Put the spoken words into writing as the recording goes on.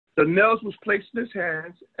The nails was placed in his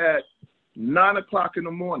hands at 9 o'clock in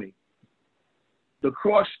the morning. The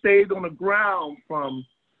cross stayed on the ground from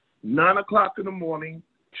 9 o'clock in the morning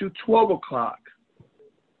to 12 o'clock,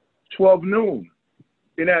 12 noon.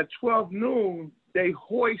 And at 12 noon, they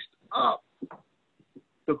hoist up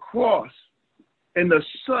the cross, and the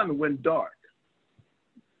sun went dark.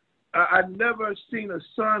 I've never seen a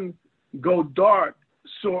sun go dark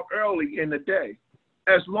so early in the day.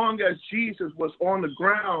 As long as Jesus was on the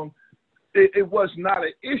ground, it was not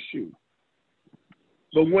an issue.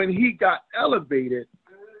 But when he got elevated,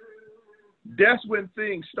 that's when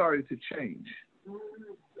things started to change.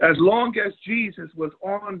 As long as Jesus was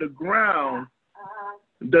on the ground,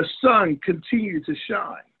 the sun continued to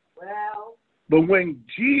shine. But when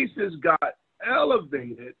Jesus got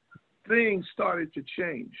elevated, things started to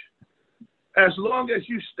change. As long as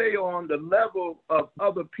you stay on the level of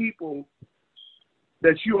other people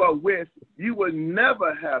that you are with, you will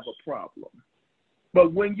never have a problem.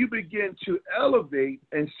 But when you begin to elevate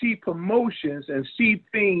and see promotions and see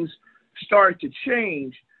things start to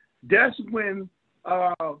change, that's when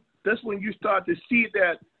you start to see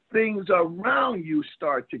that things around you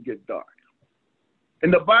start to get dark.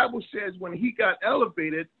 And the Bible says when he got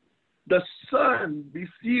elevated, the sun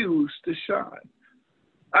refused to shine.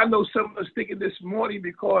 I know some of us thinking this morning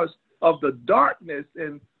because of the darkness,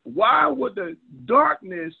 and why would the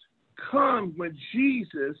darkness come when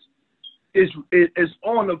Jesus is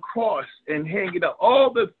on the cross and hanging up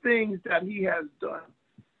all the things that he has done?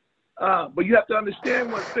 But you have to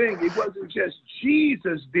understand one thing. It wasn't just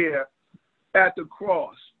Jesus there at the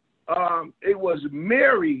cross. It was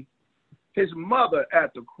Mary, his mother,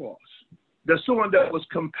 at the cross. The someone that was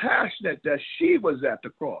compassionate that she was at the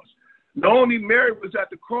cross. Not only Mary was at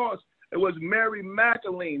the cross, it was Mary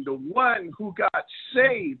Magdalene, the one who got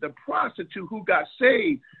saved, the prostitute who got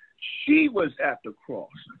saved. She was at the cross.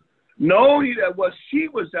 Not only that she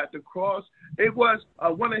was at the cross, it was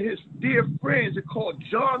one of his dear friends called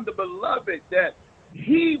John the Beloved that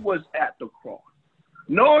he was at the cross.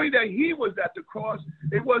 Knowing that he was at the cross,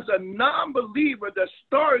 it was a non-believer that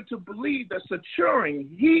started to believe that centurion,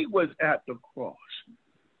 he was at the cross.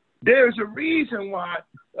 There's a reason why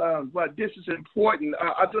this is important.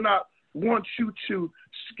 I do not want you to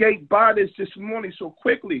skate by this morning so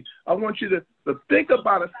quickly. I want you to think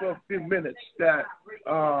about it for a few minutes. That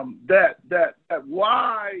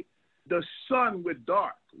why the sun went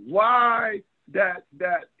dark. Why that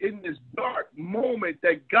in this dark moment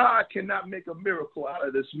that God cannot make a miracle out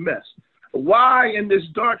of this mess. Why in this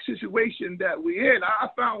dark situation that we're in? I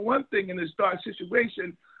found one thing in this dark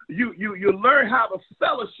situation. You learn how to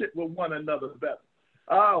fellowship with one another better.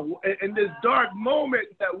 In this dark moment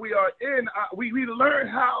that we are in, we learn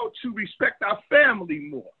how to respect our family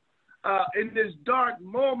more. In this dark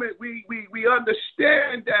moment, we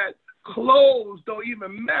understand that clothes don't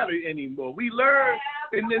even matter anymore. We learn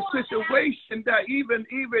in this situation that even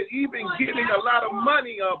getting a lot of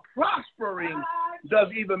money or prospering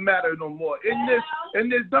doesn't even matter no more. In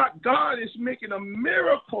this dark, God is making a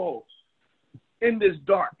miracle. In this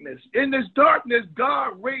darkness,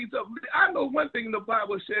 God raised up. I know one thing the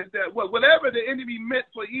Bible says that whatever the enemy meant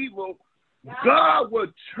for evil, God will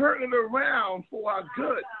turn it around for our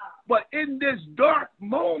good. But in this dark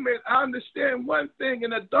moment, I understand one thing.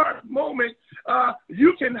 In a dark moment,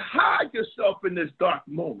 you can hide yourself in this dark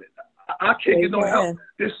moment. I can't get no help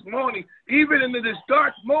this morning. Even in this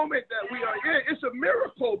dark moment that we are in, it's a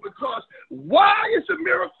miracle. Because why it's a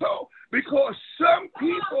miracle? Because some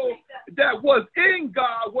people that was in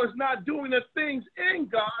God was not doing the things in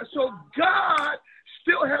God. So God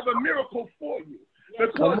still have a miracle for you.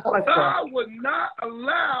 Because God would not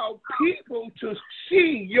allow people to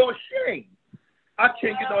see your shame. I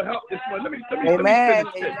can't get no help this morning. Let me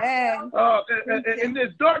finish this. In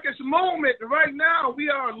this darkest moment right now, we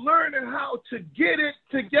are learning how to get it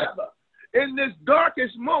together. In this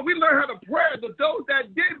darkest moment, we learn how to pray. Those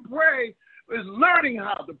that did pray is learning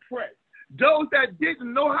how to pray. Those that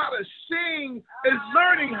didn't know how to sing is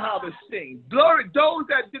learning how to sing. Those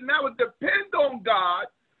that did not depend on God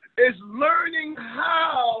is learning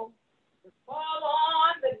how to fall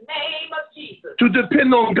on the name of Jesus. To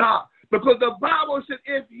depend on God. Because the Bible said,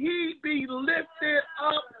 if he be lifted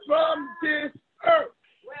up from this earth.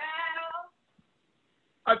 Well,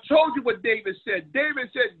 I told you what David said. David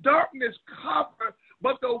said, darkness covered,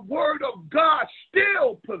 but the word of God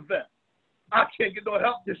still prevails. I can't get no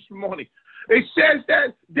help this morning. It says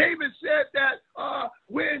that David said that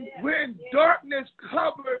when darkness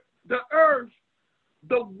covered the earth,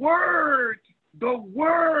 the word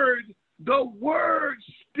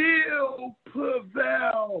still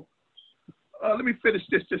prevails. Let me finish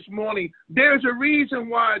this morning. There's a reason reason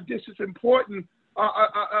why this is important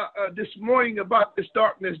this morning about this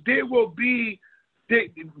darkness, there will be,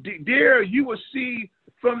 there you will see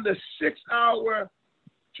from the 6th hour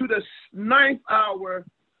to the 9th hour,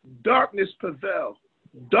 darkness prevail.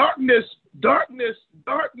 Darkness have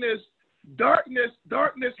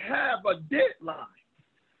a deadline.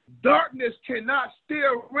 Darkness cannot stay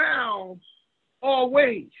around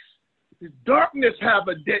always. Darkness have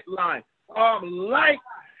a deadline. Light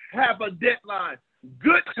have a deadline.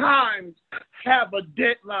 Good times have a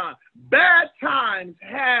deadline. Bad times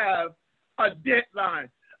have a deadline.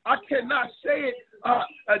 I cannot say it.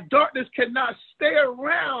 Darkness cannot stay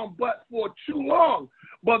around but for too long.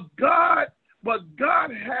 But God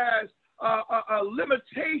has a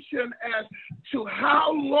limitation as to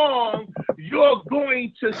how long you're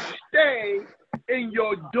going to stay in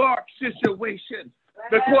your dark situation,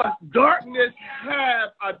 because darkness have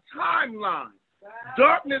a timeline.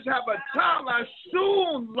 Darkness have a timeline.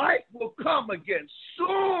 Soon light will come again.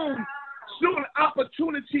 Soon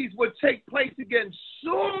opportunities will take place again.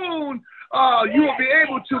 Soon you will be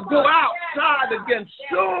able to go outside again.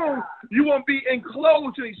 Soon you won't be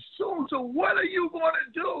enclosed soon. So what are you going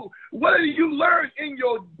to do? What do you learn in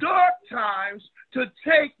your dark times to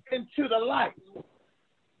take into the light?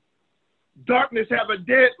 Darkness have a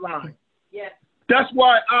deadline. Yes. That's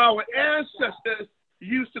why our ancestors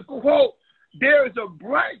used to quote, there is a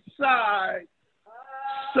bright side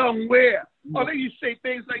somewhere. Or they used to say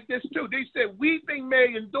things like this too. They said, weeping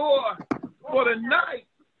may endure for the night,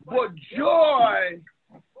 but joy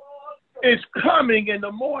is coming in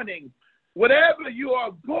the morning. Whatever you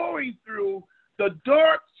are going through, the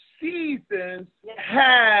dark seasons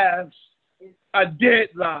has a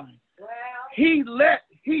deadline. He let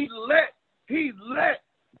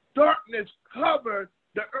darkness cover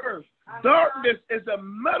the earth. Darkness is a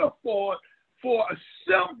metaphor for a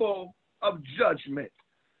symbol of judgment.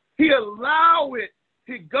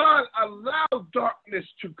 God allowed darkness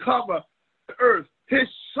to cover the earth. His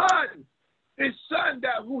son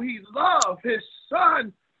that who he loved, his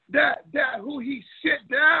son that who he sent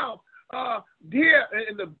down. Here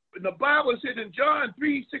in the Bible said in John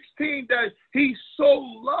 3:16 that he so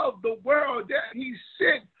loved the world that he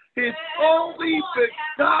sent his only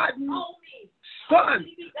begotten Son.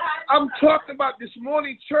 I'm talking about this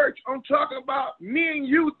morning, church. I'm talking about me and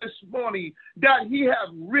you this morning that he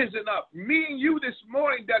have risen up. Me and you this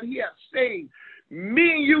morning that he have saved.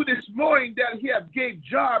 Me and you this morning that he have gave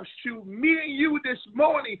jobs to. Me and you this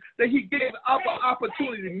morning that he gave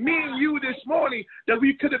opportunity. Me and you this morning that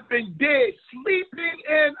we could have been dead, sleeping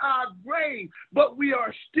in our grave, but we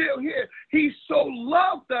are still here. He so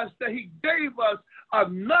loved us that he gave us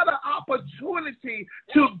another opportunity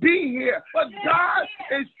to be here. But God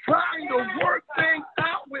is trying to work things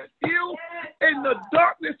out with you in the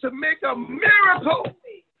darkness to make a miracle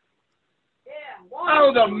out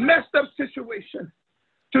of the messed up situation,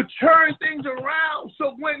 to turn things around.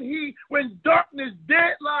 So when darkness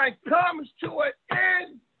deadline comes to an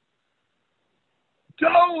end,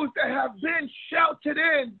 those that have been shouted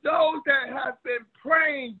in, those that have been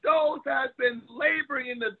praying, those that have been laboring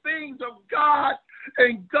in the things of God,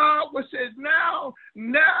 and God will say, now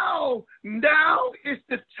is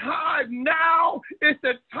the time. Now is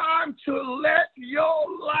the time to let your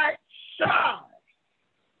light shine,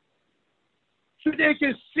 so they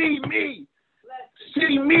can see me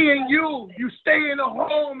and you. You stay in the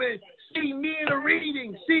home and see me in the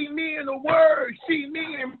reading, see me in the word, see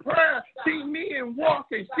me in prayer, see me in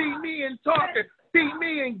walking, see me in talking, see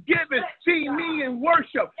me in giving, see me in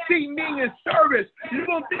worship, see me in service. You're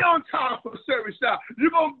going to be on time for service now.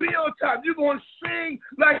 You're going to be on time. You're going to sing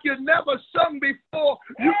like you never sung before.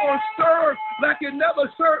 You're going to serve like you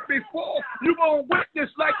never served before. You're going to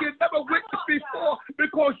witness like you never witnessed before,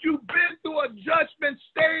 because you've been through a judgment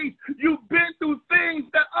stage. You've been through things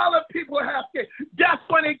that other people have. That's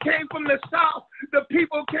when it came from the South. The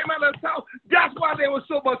people came out of the South. That's why they were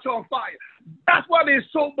so much on fire. That's why there's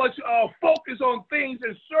so much focus on things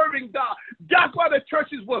and serving God. That's why the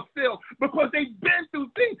churches were filled, because they've been through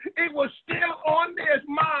things. It was still on their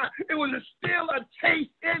mind. It was still a taste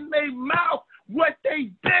in their mouth what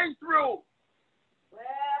they've been through.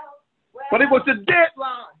 But it was a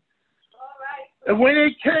deadline. And when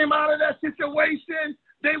they came out of that situation,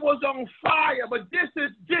 they was on fire. But this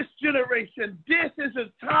generation. This is a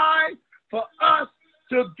time for us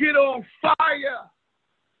to get on fire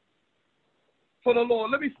for the Lord.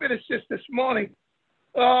 Let me finish this morning.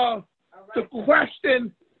 The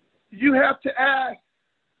question you have to ask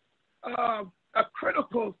a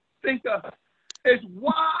critical thinker is,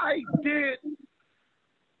 why did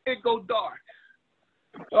it go dark?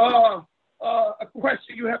 A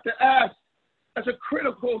question you have to ask as a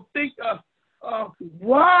critical thinker,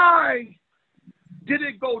 why did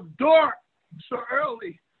it go dark so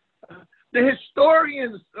early? The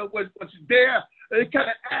historians was there. They kind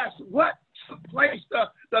of asked what took place.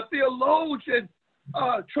 The theologian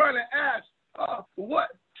trying to ask what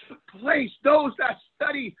took place. Those that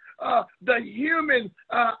study the human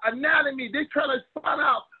anatomy, they trying to find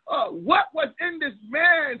out what was in this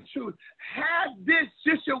man to have this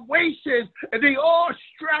situation. And they all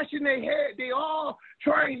scratching their head. They all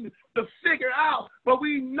trying to figure out. But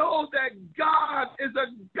we know that God is a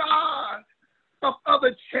God of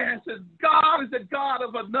other chances. God is a God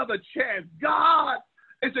of another chance. God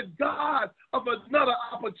is a God of another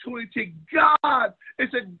opportunity. God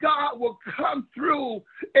is a God will come through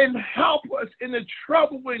and help us in the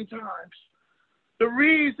troubling times. The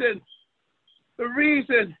reason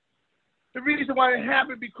why it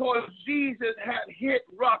happened because Jesus had hit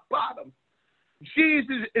rock bottom.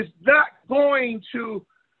 Jesus is not going to,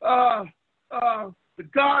 God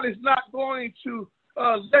is not going to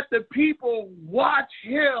let the people watch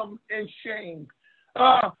him in shame.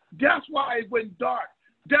 That's why it went dark.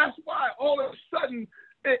 That's why all of a sudden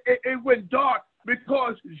it went dark,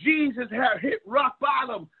 because Jesus had hit rock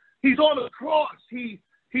bottom. He's on the cross. He's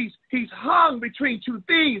hung between two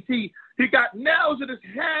thieves. He got nails in his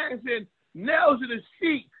hands and nails in his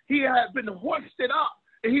feet. He had been hoisted up.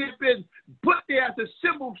 He had been put there as a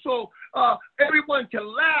symbol so everyone can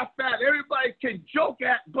laugh at, everybody can joke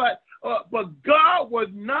at, but God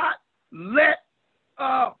would not let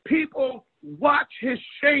people watch his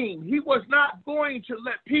shame. He was not going to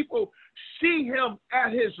let people see him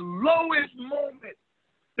at his lowest moment.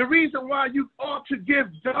 The reason why you ought to give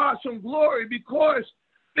God some glory, because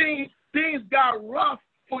things got rough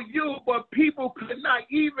for you, but people could not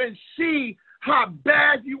even see how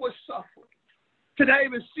bad you were suffering. Could not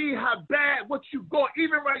even see how bad what you're going.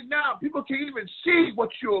 Even right now, people can't even see what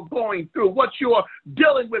you're going through, what you're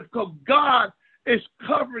dealing with, because God is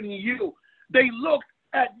covering you. They look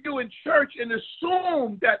at you in church and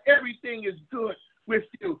assume that everything is good with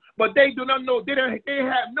you, but they do not know. They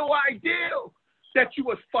have no idea that you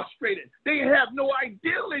was frustrated. They have no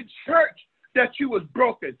idea in church that you was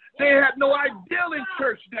broken. They had no idea in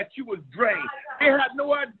church that you was drained. They had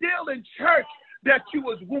no idea in church that you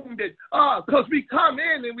was wounded. Because we come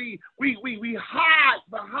in and we hide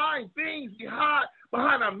behind things. We hide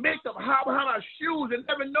behind our makeup, hide behind our shoes, and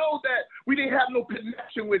never know that we didn't have no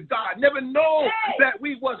connection with God. Never know that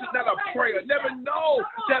we wasn't at a prayer. Never know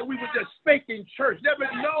that we were just faking church. Never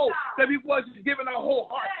know that we wasn't giving our whole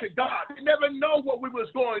heart to God. We never know what we was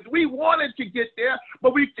going through. We wanted to get there,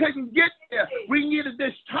 but we couldn't get there. We needed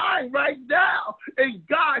this time right now and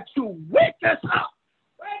God to wake us up.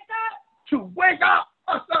 To wake up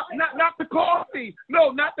us up, not the coffee.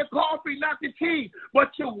 No, not the coffee, not the tea,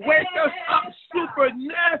 but to wake us up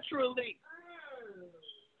supernaturally.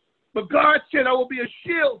 But God said, I will be a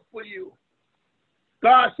shield for you.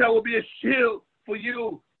 God said, I will be a shield for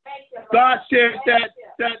you. God said that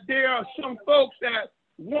there are some folks that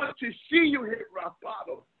want to see you hit rock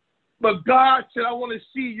bottom. But God said, I want to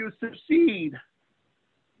see you succeed.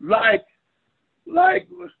 Like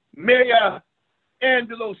Maya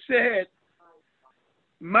Angelou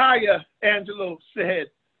said,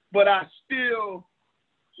 but I still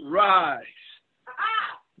rise.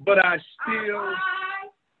 But I still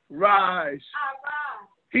rise.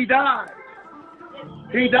 He died.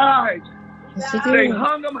 He died. They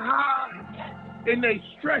hung him high and they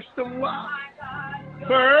stretched him wide.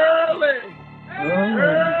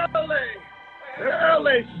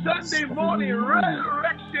 Early Sunday morning,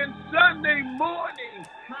 resurrection Sunday morning,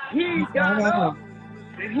 he got up.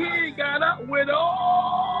 And he got up with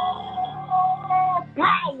all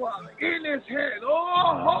power in his hand,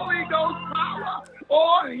 all Holy Ghost power,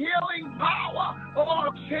 all healing power,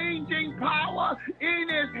 all changing power in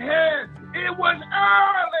his hand. It was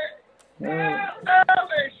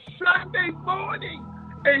early Sunday morning,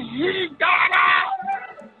 and he got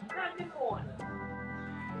out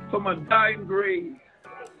from a dying grave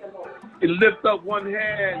and lift up one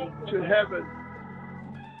hand to heaven.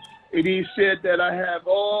 And he said that I have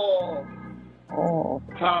all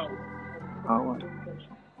power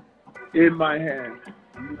in my hand.